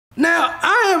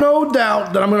no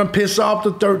doubt that I'm going to piss off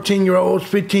the 13-year-olds,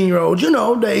 15-year-olds, you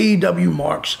know, the AEW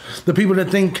marks, the people that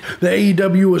think the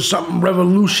AEW is something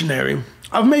revolutionary.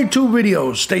 I've made 2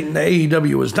 videos stating the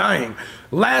AEW is dying.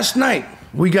 Last night,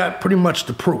 we got pretty much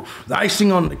the proof, the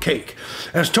icing on the cake,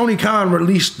 as Tony Khan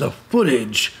released the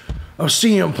footage of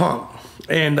CM Punk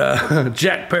and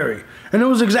Jack Perry. And it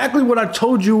was exactly what I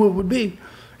told you it would be.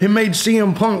 It made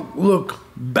CM Punk look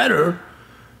better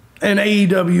and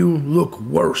AEW look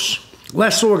worse,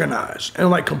 less organized, and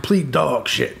like complete dog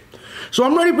shit. So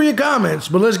I'm ready for your comments,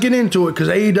 but let's get into it because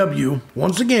AEW,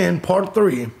 once again, part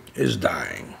 3, is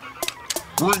dying.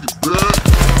 Bring it back.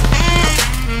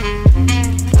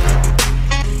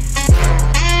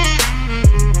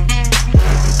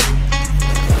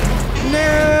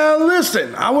 Now,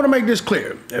 listen, I want to make this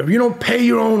clear. If you don't pay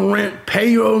your own rent, pay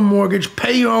your own mortgage,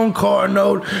 pay your own car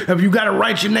note, if you got to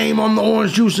write your name on the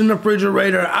orange juice in the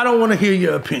refrigerator, I don't want to hear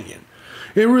your opinion.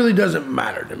 It really doesn't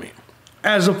matter to me.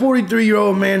 As a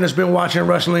 43-year-old man that's been watching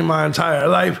wrestling my entire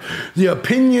life, the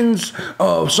opinions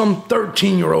of some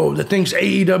 13-year-old that thinks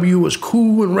AEW is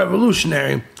cool and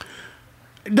revolutionary,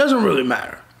 it doesn't really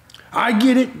matter. I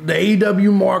get it. The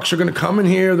AEW marks are going to come in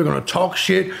here. They're going to talk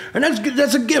shit. And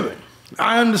that's a given.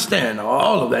 I understand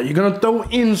all of that. You're going to throw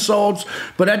insults.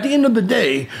 But at the end of the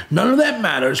day, none of that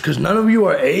matters because none of you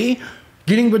are A,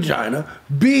 getting vagina,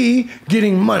 B,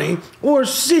 getting money, or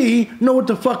C, know what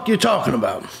the fuck you're talking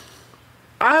about.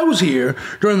 I was here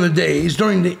during the days,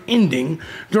 during the ending,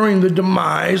 during the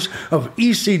demise of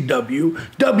ECW,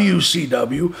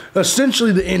 WCW,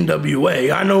 essentially the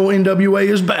NWA. I know NWA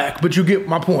is back, but you get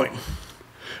my point.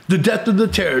 The death of the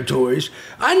territories.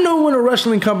 I know when a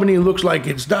wrestling company looks like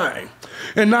it's dying.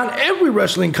 And not every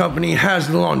wrestling company has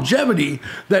the longevity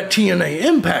that TNA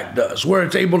Impact does, where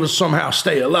it's able to somehow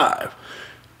stay alive.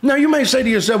 Now, you may say to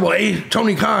yourself, well, hey,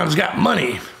 Tony Khan's got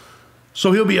money,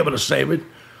 so he'll be able to save it.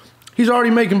 He's already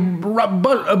making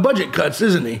budget cuts,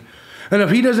 isn't he? And if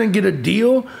he doesn't get a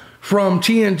deal from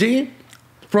TNT,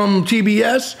 from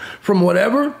TBS, from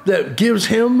whatever that gives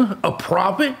him a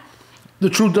profit, the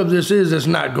truth of this is it's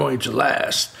not going to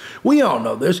last. We all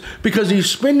know this because he's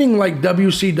spending like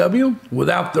WCW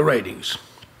without the ratings.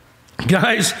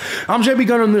 Guys, I'm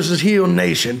thejbgunner and this is Heel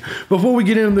Nation. Before we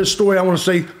get into this story, I want to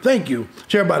say thank you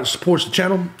to everybody that supports the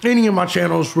channel. Any of my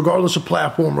channels, regardless of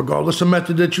platform, regardless of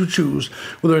method that you choose,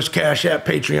 whether it's Cash App,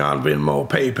 Patreon, Venmo,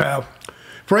 PayPal.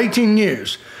 For 18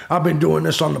 years, I've been doing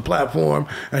this on the platform,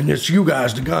 and it's you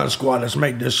guys, the Gun Squad, that's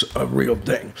make this a real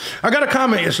thing. I got a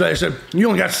comment yesterday that said, you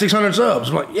only got 600 subs.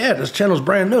 I'm like, yeah, this channel's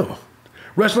brand new.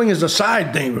 Wrestling is a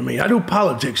side thing for me. I do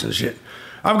politics and shit.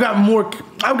 I've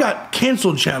got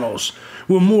canceled channels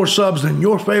with more subs than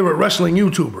your favorite wrestling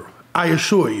YouTuber. I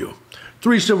assure you.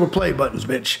 3 silver play buttons,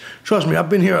 bitch. Trust me, I've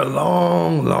been here a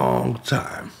long, long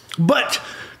time. But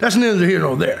that's neither here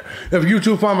nor there. If you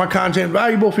two find my content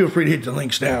valuable, feel free to hit the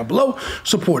links down below.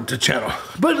 Support the channel.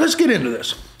 But let's get into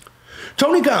this.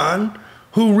 Tony Khan,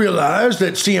 who realized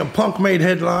that CM Punk made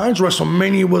headlines,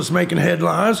 WrestleMania was making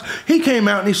headlines, he came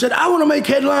out and he said, I want to make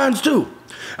headlines too.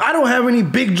 I don't have any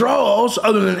big draws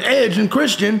other than Edge and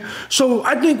Christian, so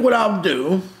I think what I'll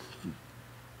do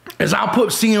is I'll put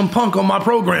CM Punk on my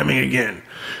programming again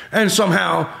and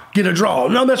somehow get a draw.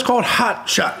 No, that's called hot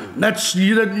shotting. That's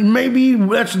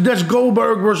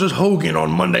Goldberg versus Hogan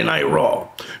on Monday Night Raw.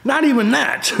 Not even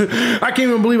that. I can't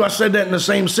even believe I said that in the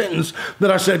same sentence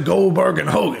that I said Goldberg and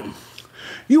Hogan.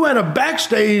 You had a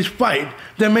backstage fight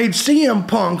that made CM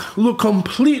Punk look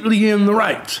completely in the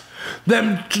right.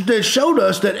 That showed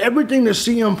us that everything that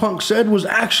CM Punk said was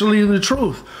actually the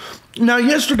truth. Now,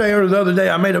 yesterday or the other day,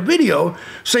 I made a video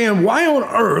saying, why on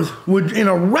earth would, in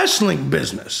a wrestling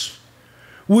business,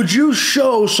 would you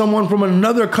show someone from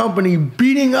another company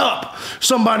beating up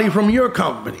somebody from your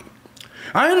company?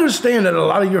 I understand that a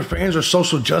lot of your fans are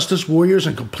social justice warriors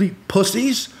and complete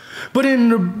pussies, but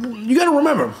you got to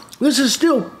remember, this is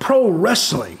still pro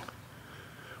wrestling.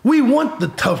 We want the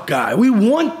tough guy. We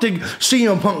want the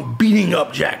CM Punk beating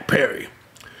up Jack Perry.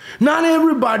 Not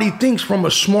everybody thinks from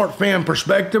a smart fan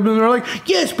perspective, and they're like,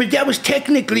 yes, but that was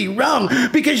technically wrong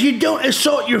because you don't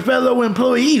assault your fellow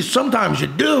employees. Sometimes you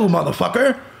do,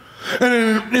 motherfucker.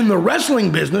 And in the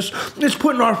wrestling business, it's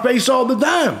put in our face all the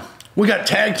time. We got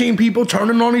tag team people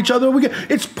turning on each other.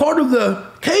 It's part of the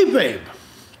kayfabe.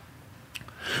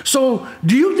 So,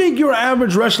 do you think your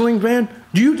average wrestling fan,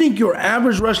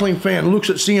 looks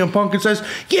at CM Punk and says,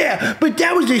 yeah, but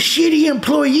that was a shitty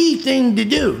employee thing to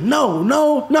do? No,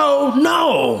 no, no,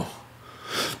 no.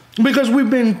 Because we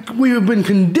have been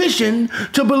conditioned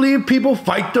to believe people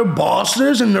fight their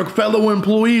bosses and their fellow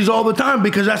employees all the time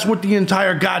because that's what the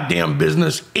entire goddamn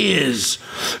business is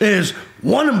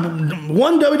One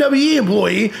WWE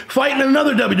employee fighting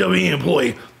another WWE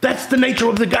employee. That's the nature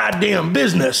of the goddamn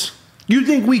business. You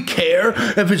think we care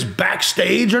if it's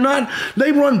backstage or not?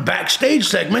 They run backstage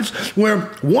segments where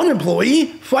one employee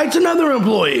fights another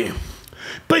employee.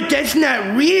 But that's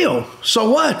not real. So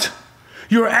what?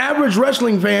 Your average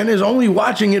wrestling fan is only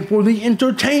watching it for the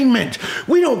entertainment.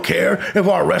 We don't care if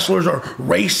our wrestlers are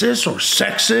racist or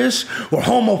sexist or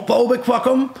homophobic, fuck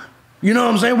them. You know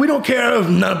what I'm saying? We don't care about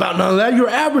none of that. Your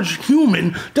average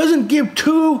human doesn't give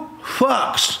two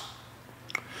fucks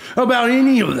about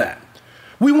any of that.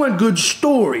 We want good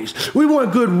stories. We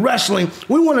want good wrestling.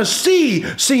 We want to see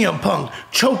CM Punk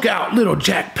choke out little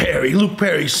Jack Perry, Luke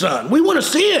Perry's son. We want to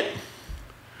see it.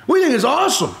 We think it's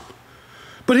awesome.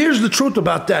 But here's the truth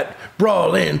about that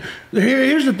brawl in.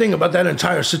 Here's the thing about that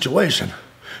entire situation.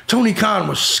 Tony Khan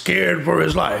was scared for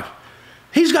his life.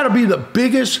 He's got to be the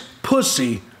biggest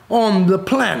pussy on the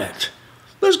planet.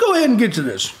 Let's go ahead and get to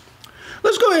this.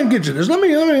 Let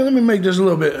me make this a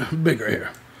little bit bigger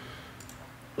here.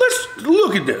 Let's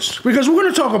look at this, because we're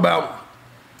going to talk about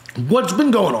what's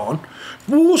been going on.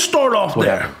 We'll start off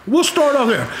there. We're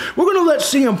going to let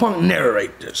CM Punk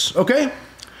narrate this, okay?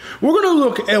 We're going to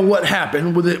look at what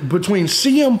happened between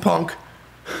CM Punk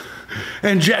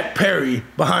and Jack Perry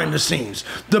behind the scenes.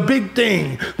 The big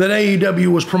thing that AEW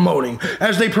was promoting.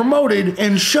 As they promoted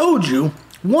and showed you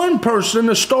one person,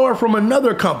 a star from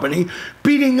another company,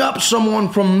 beating up someone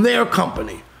from their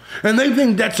company. And they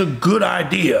think that's a good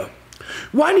idea.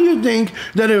 Why do you think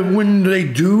that when they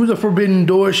do the Forbidden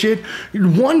Door shit,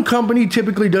 one company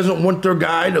typically doesn't want their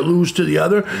guy to lose to the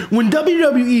other? When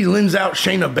WWE lends out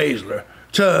Shayna Baszler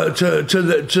to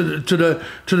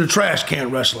the trash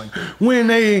can wrestling, when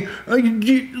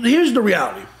here's the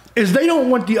reality, is they don't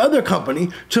want the other company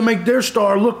to make their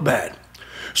star look bad.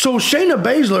 So Shayna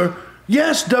Baszler,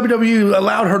 yes, WWE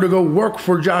allowed her to go work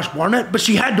for Josh Barnett, but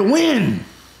she had to win.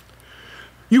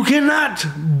 You cannot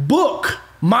book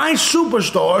my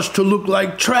superstars to look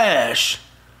like trash.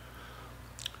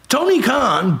 Tony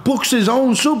Khan books his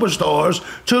own superstars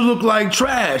to look like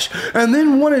trash, and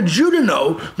then wanted you to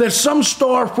know that some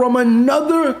star from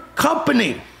another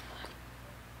company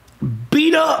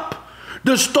beat up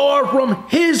the star from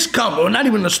his company. Well, not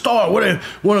even the star,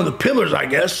 one of the pillars, I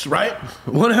guess, right?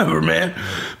 Whatever, man.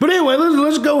 But anyway,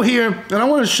 let's go here, and I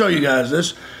want to show you guys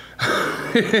this.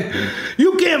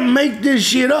 You can't make this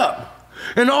shit up.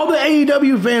 And all the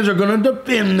AEW fans are going to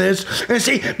defend this and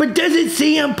say, but doesn't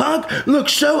CM Punk look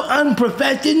so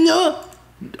unprofessional?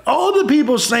 All the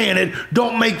people saying it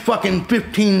don't make fucking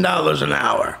 $15 an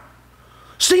hour.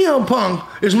 CM Punk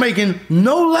is making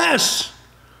no less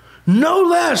than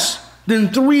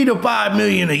 $3 to $5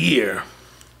 million a year.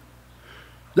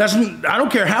 I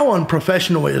don't care how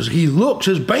unprofessional he looks.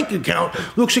 His bank account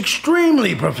looks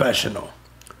extremely professional.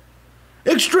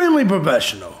 Extremely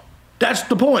professional. That's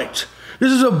the point.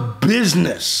 This is a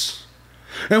business.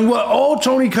 And what all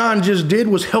Tony Khan just did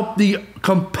was help the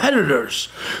competitors.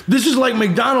 This is like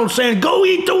McDonald's saying, go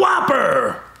eat the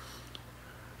Whopper.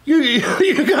 You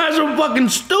guys are fucking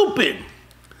stupid.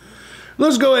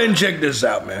 Let's go ahead and check this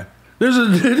out, man. This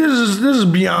is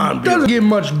beyond. It doesn't get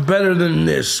much better than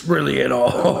this, really, at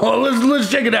all.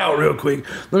 Let's check it out real quick.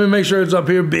 Let me make sure it's up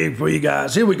here big for you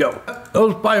guys. Here we go.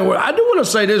 Those fireworks. I do want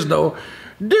to say this, though.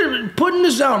 Putting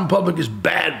this out in public is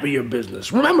bad for your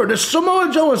business. Remember, the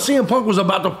Samoa Joe and CM Punk was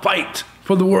about to fight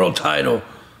for the world title.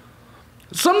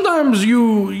 Sometimes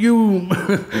you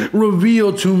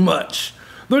reveal too much.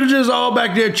 They're just all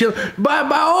back there chilling. By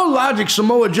all logic,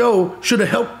 Samoa Joe should have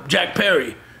helped Jack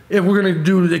Perry if we're going to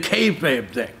do the kayfabe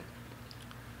thing.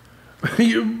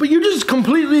 But you just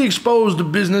completely exposed the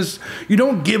business. You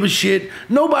don't give a shit.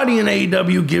 Nobody in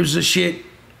AEW gives a shit.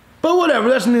 But whatever,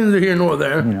 that's neither here nor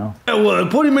there. You know.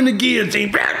 Put him in the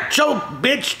guillotine. Choke,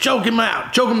 bitch, choke him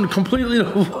out. Choke him completely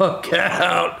the fuck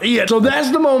out. Yeah. So that's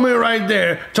the moment right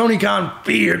there. Tony Khan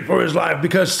feared for his life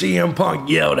because CM Punk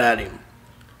yelled at him.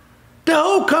 The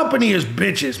whole company is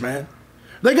bitches, man.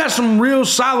 They got some real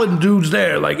solid dudes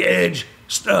there, like Edge,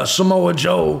 Samoa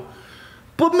Joe.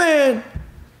 But man,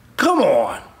 come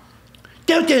on.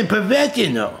 Don't get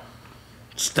professional.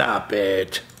 Stop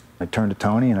it. I turned to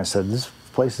Tony and I said, this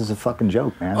place is a fucking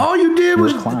joke, man. All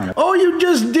you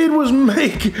just did was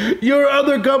make your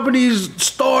other company's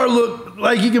star look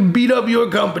like he can beat up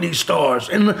your company's stars,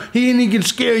 and he can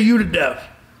scare you to death.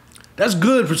 That's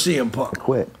good for CM Punk.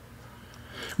 Quit.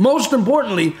 Most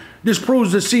importantly, this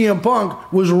proves that CM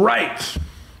Punk was right,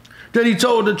 that he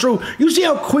told the truth. You see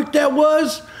how quick that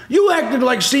was? You acted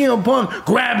like CM Punk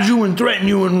grabs you and threatened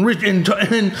you and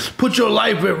put your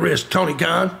life at risk, Tony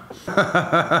Khan.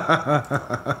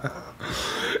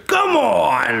 Come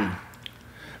on.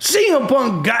 CM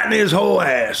Punk got in his whole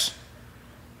ass.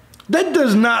 That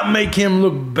does not make him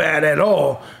look bad at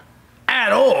all.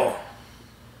 At all.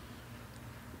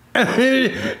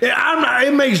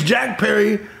 It makes Jack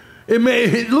Perry,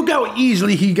 look how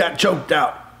easily he got choked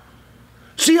out.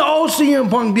 See, all CM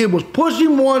Punk did was push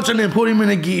him once and then put him in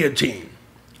a guillotine.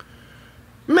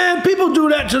 Man, people do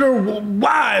that to their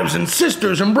wives and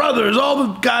sisters and brothers all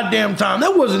the goddamn time.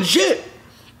 That wasn't shit.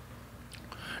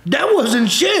 That wasn't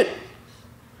shit.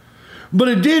 But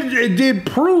it did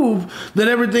prove that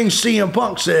everything CM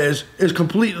Punk says is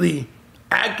completely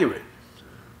accurate.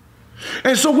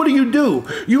 And so what do?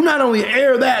 You not only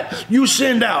air that, you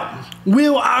send out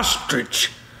Will Ostrich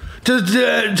to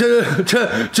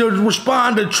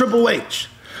respond to Triple H.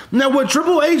 Now what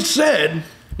Triple H said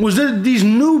was that these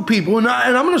new people, and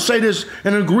I'm going to say this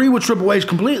and agree with Triple H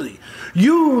completely.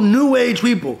 You new age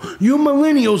people, you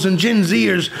millennials and Gen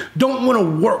Zers don't want to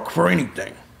work for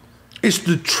anything. It's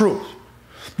the truth.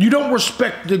 You don't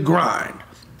respect the grind.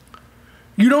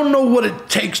 You don't know what it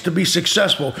takes to be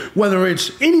successful, whether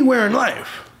it's anywhere in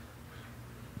life.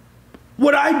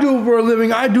 What I do for a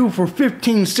living, I do for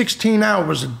 15, 16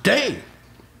 hours a day.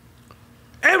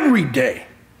 Every day.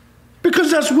 Because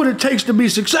that's what it takes to be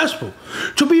successful.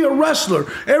 To be a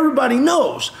wrestler, everybody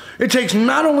knows it takes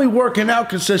not only working out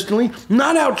consistently,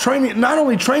 not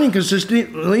only training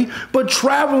consistently, but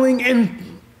traveling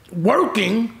and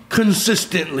working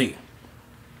consistently.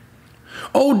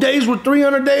 Old days were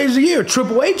 300 days a year.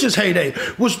 Triple H's heyday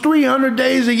was 300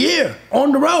 days a year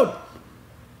on the road.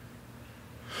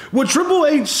 What Triple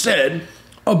H said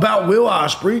about Will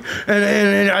Ospreay,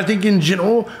 and I think in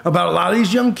general about a lot of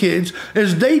these young kids,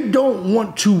 is they don't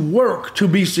want to work to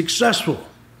be successful.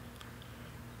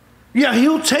 Yeah,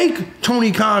 he'll take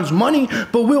Tony Khan's money,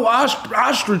 but Will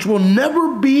Ostrich will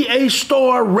never be a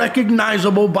star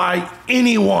recognizable by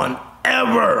anyone,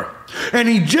 ever. And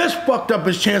he just fucked up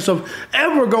his chance of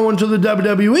ever going to the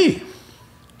WWE.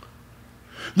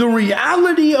 The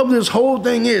reality of this whole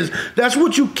thing is, that's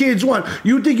what you kids want.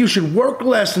 You think you should work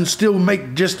less and still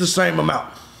make just the same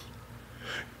amount.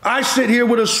 I sit here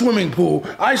with a swimming pool.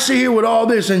 I sit here with all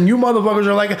this, and you motherfuckers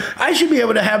are like, I should be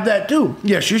able to have that too.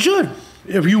 Yes, you should.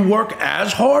 If you work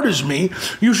as hard as me,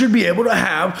 you should be able to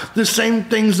have the same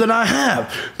things that I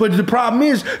have. But the problem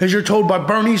is, as you're told by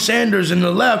Bernie Sanders and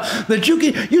the left, that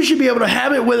you should be able to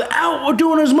have it without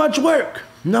doing as much work.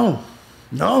 No.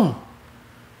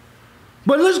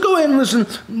 But let's go ahead and listen.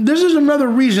 This is another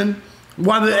reason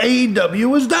why the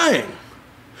AEW is dying.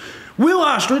 Will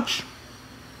Ostrich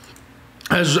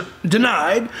has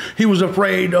denied he was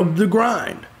afraid of the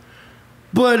grind.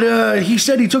 But he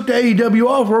said he took the AEW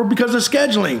offer because of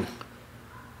scheduling.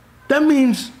 That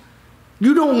means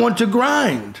you don't want to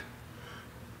grind.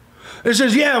 It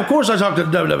says, yeah, of course I talked to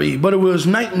the WWE, but it was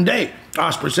night and day,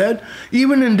 Ospreay said,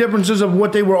 even in differences of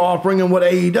what they were offering and what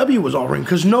AEW was offering,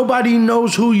 because nobody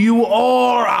knows who you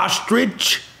are,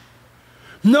 Ostrich.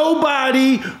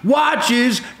 Nobody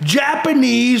watches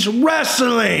Japanese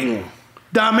wrestling,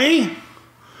 dummy.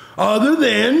 Other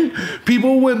than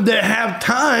people that have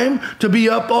time to be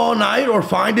up all night or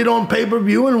find it on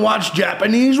pay-per-view and watch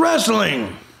Japanese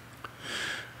wrestling.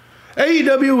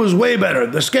 AEW was way better.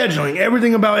 The scheduling,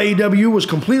 everything about AEW was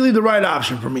completely the right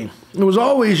option for me. It was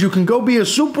always, you can go be a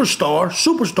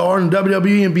superstar in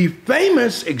WWE and be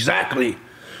famous, exactly.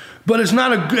 But it's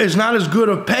not as good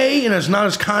of pay and it's not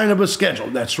as kind of a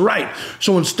schedule. That's right.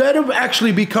 So instead of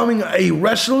actually becoming a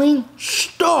wrestling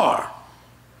star,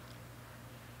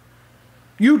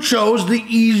 you chose the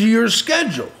easier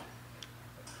schedule.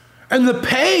 And the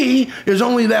pay is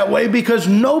only that way because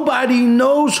nobody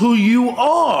knows who you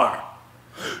are.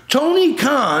 Tony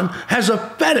Khan has a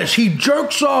fetish. He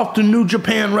jerks off to New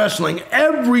Japan Wrestling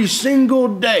every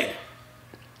single day.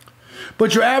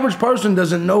 But your average person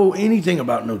doesn't know anything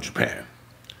about New Japan.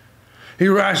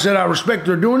 I said, I respect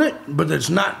they're doing it, but it's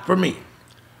not for me.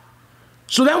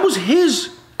 So that was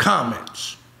his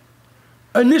comments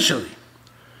initially.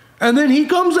 And then he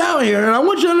comes out here, and I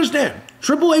want you to understand,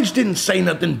 Triple H didn't say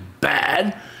nothing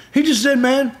bad. He just said,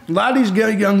 man, a lot of these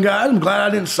young guys, I'm glad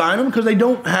I didn't sign them because they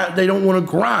don't want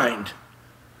to grind.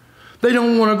 They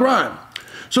don't want to grind.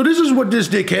 So this is what this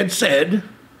dickhead said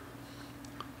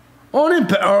on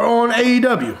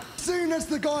AEW. Seen as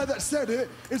the guy that said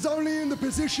it is only in the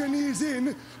position he is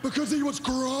in because he was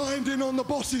grinding on the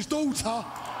boss's daughter.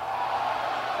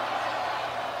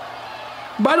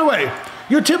 By the way,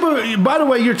 your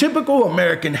typical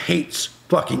American hates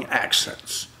fucking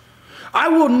accents. I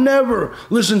will never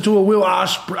listen to a Will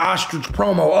Ostrich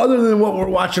promo other than what we're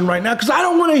watching right now because I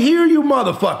don't want to hear you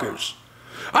motherfuckers.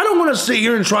 I don't want to sit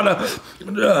here and try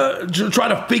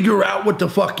to figure out what the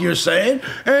fuck you're saying.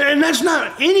 And that's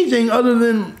not anything other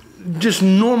than just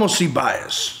normalcy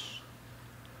bias.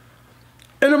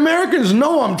 And Americans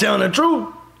know I'm telling the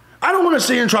truth. I don't want to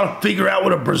sit here and try to figure out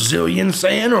what a Brazilian's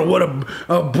saying or what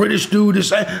a British dude is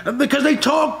saying, because they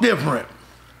talk different.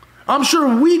 I'm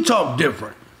sure we talk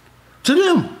different to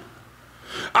them.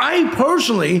 I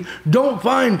personally don't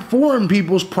find foreign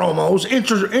people's promos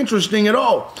interesting at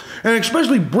all, and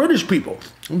especially British people.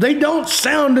 They don't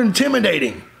sound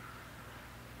intimidating.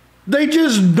 They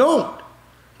just don't.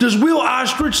 Does Will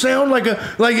Ostrich sound like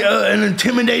an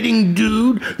intimidating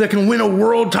dude that can win a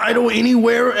world title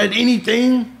anywhere at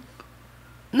anything?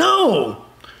 No.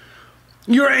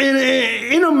 You're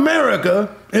in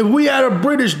America. If we had a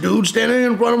British dude standing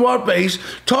in front of our face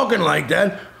talking like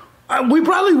that, we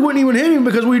probably wouldn't even hit him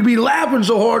because we'd be laughing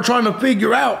so hard trying to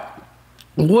figure out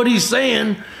what he's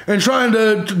saying and trying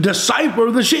to decipher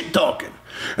the shit talking.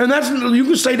 And you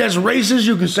can say that's racist,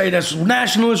 you can say that's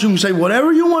nationalist, you can say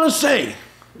whatever you want to say.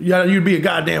 Yeah, you'd be a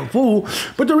goddamn fool.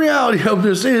 But the reality of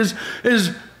this is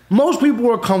most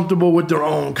people are comfortable with their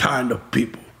own kind of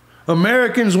people.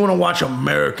 Americans want to watch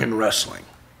American wrestling,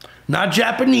 not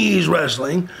Japanese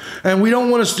wrestling, and we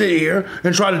don't want to sit here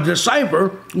and try to decipher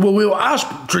what Will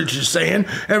Ostrich is saying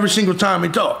every single time he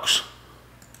talks.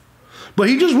 But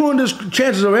he just ruined his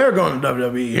chances of ever going to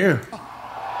WWE here.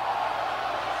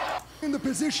 In the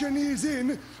position he is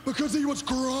in because he was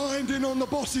grinding on the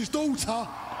boss's daughter.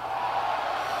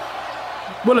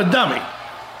 What a dummy.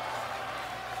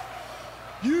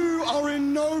 You are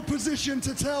in no position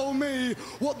to tell me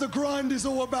what the grind is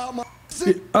all about, my...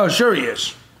 Oh, sure he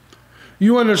is.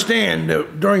 You understand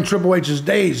that during Triple H's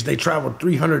days, they traveled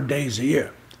 300 days a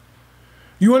year.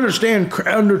 You understand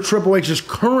under Triple H's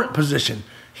current position,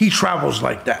 he travels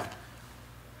like that.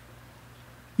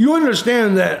 You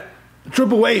understand that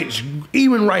Triple H,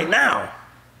 even right now,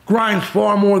 grinds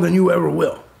far more than you ever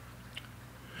will.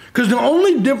 Because the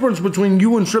only difference between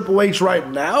you and Triple H right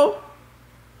now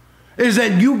is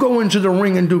that you go into the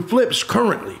ring and do flips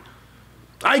currently.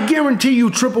 I guarantee you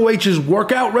Triple H's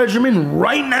workout regimen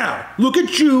right now, look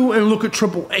at you and look at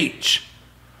Triple H.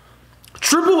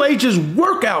 Triple H's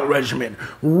workout regimen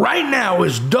right now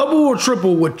is double or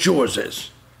triple what yours is.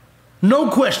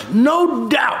 No question, no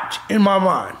doubt in my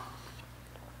mind.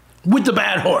 With the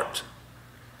bad heart.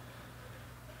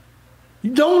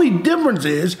 The only difference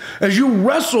is you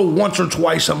wrestle once or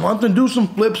twice a month and do some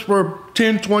flips for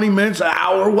 10, 20 minutes, an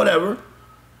hour, whatever.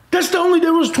 That's the only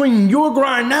difference between your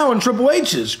grind now and Triple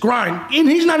H's grind, and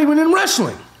he's not even in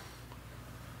wrestling.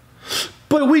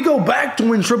 But we go back to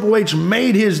when Triple H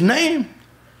made his name.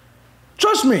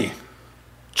 Trust me.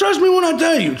 Trust me when I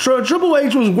tell you, Triple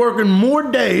H was working more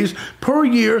days per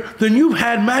year than you've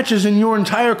had matches in your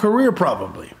entire career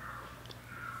probably.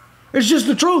 It's just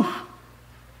the truth.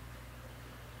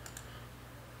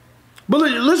 But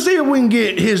let's see if we can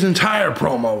get his entire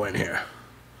promo in here.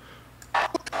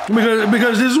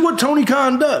 Because this is what Tony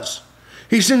Khan does.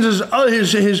 He sends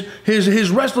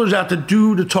his wrestlers out to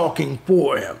do the talking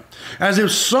for him. As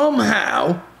if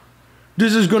somehow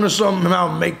this is going to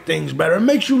somehow make things better. It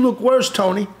makes you look worse,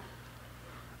 Tony.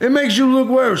 It makes you look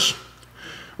worse.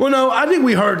 Well, no, I think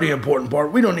we heard the important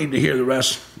part. We don't need to hear the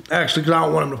rest. Actually, because I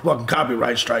don't want him to fucking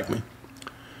copyright strike me.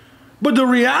 But the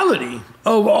reality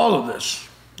of all of this,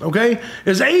 okay,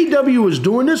 is AEW is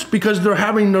doing this because they're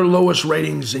having their lowest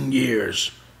ratings in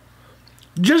years.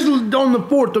 Just on the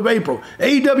 4th of April,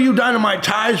 AEW Dynamite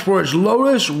ties for its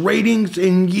lowest ratings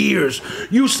in years.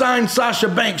 You signed Sasha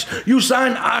Banks, you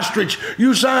signed Ostrich,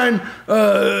 you signed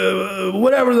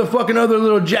whatever the fucking other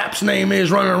little Jap's name is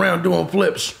running around doing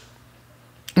flips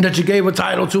that you gave a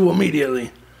title to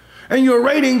immediately. And your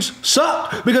ratings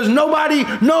suck because nobody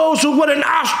knows what an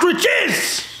ostrich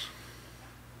is.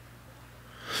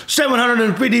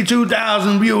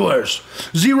 752,000 viewers,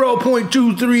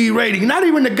 0.23 rating. Not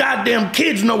even the goddamn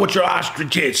kids know what your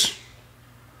ostrich is.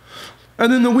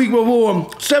 And then the week before,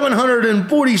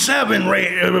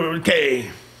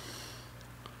 747K.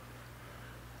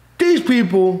 These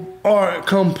people are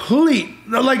complete.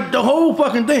 Like the whole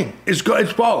fucking thing, it's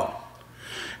falling.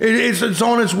 It's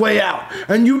on its way out.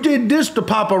 And you did this to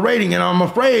pop a rating, and I'm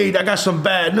afraid I got some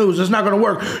bad news. It's not going to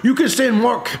work. You can send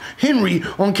Mark Henry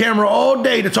on camera all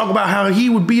day to talk about how he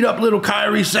would beat up little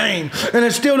Kairi Sane, and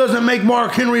it still doesn't make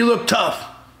Mark Henry look tough.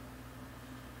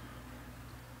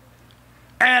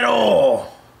 At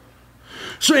all.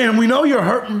 So, and we know you're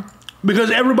hurting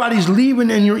because everybody's leaving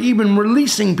and you're even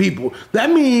releasing people. That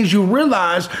means you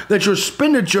realize that your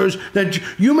expenditures, that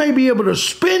you may be able to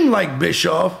spend like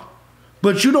Bischoff,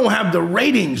 but you don't have the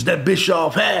ratings that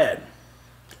Bischoff had.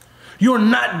 You're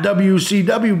not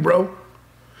WCW, bro.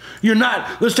 You're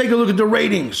not. Let's take a look at the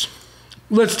ratings.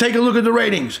 Let's take a look at the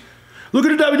ratings. Look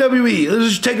at the WWE.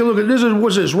 Let's just take a look at this.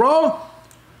 What's this? Raw?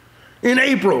 In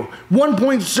April,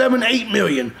 1.78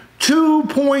 million,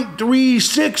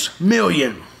 2.36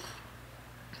 million.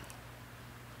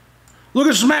 Look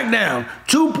at SmackDown,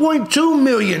 2.2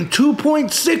 million,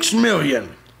 2.6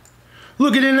 million.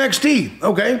 Look at NXT,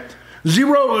 okay?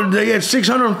 They had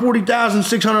 640,000,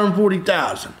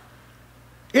 640,000.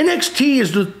 NXT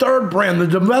is the third brand, the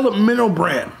developmental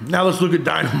brand. Now let's look at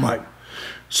Dynamite.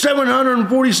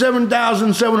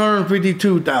 747,000,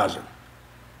 752,000.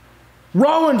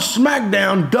 Raw and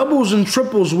SmackDown doubles and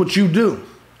triples what you do.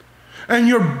 And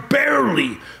you're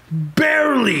barely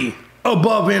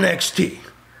above NXT.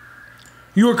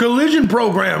 Your Collision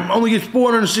program only gets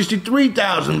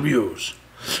 463,000 views.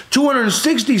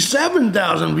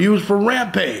 267,000 views for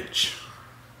Rampage.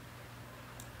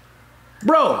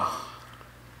 Bro,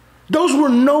 those were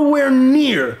nowhere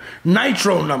near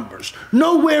Nitro numbers,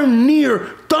 nowhere near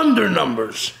Thunder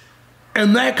numbers.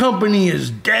 And that company is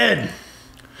dead.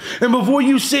 And before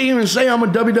you sit here and say I'm a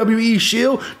WWE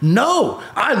shill, no,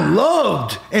 I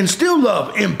loved and still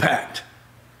love Impact.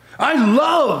 I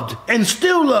loved and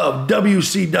still love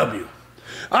WCW.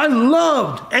 I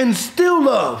loved and still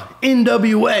love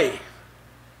NWA.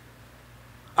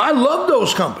 I love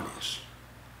those companies.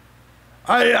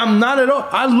 I'm not at all.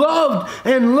 I loved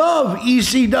and love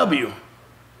ECW.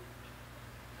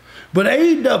 But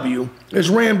AEW is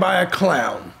ran by a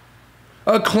clown.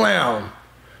 A clown.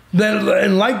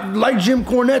 And like Jim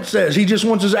Cornette says, he just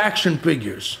wants his action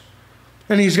figures.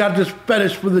 And he's got this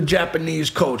fetish for the Japanese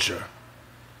culture.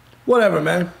 Whatever,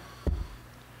 man.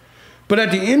 But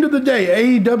at the end of the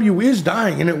day, AEW is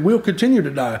dying, and it will continue to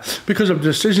die because of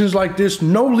decisions like this,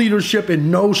 no leadership and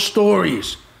no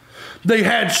stories. They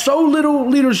had so little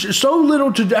leadership, so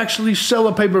little to actually sell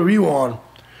a pay-per-view on,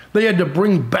 they had to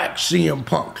bring back CM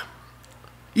Punk.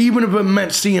 Even if it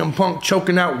meant CM Punk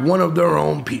choking out one of their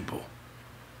own people.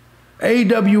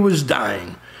 AEW is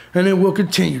dying, and it will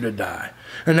continue to die.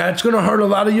 And that's going to hurt a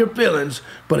lot of your feelings,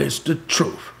 but it's the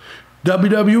truth.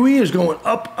 WWE is going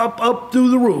up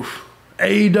through the roof.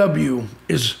 AEW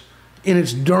is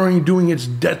doing its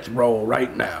death roll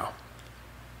right now.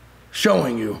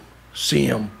 Showing you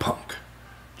CM Punk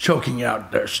choking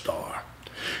out their star.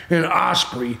 And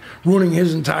Ospreay ruining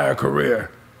his entire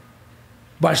career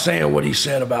by saying what he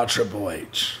said about Triple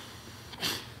H.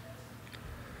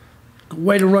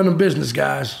 Way to run a business,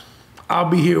 guys.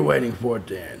 I'll be here waiting for it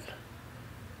to end.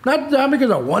 Not because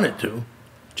I wanted to,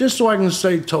 just so I can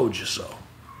say, told you so.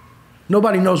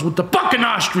 Nobody knows what the fucking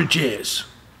ostrich is.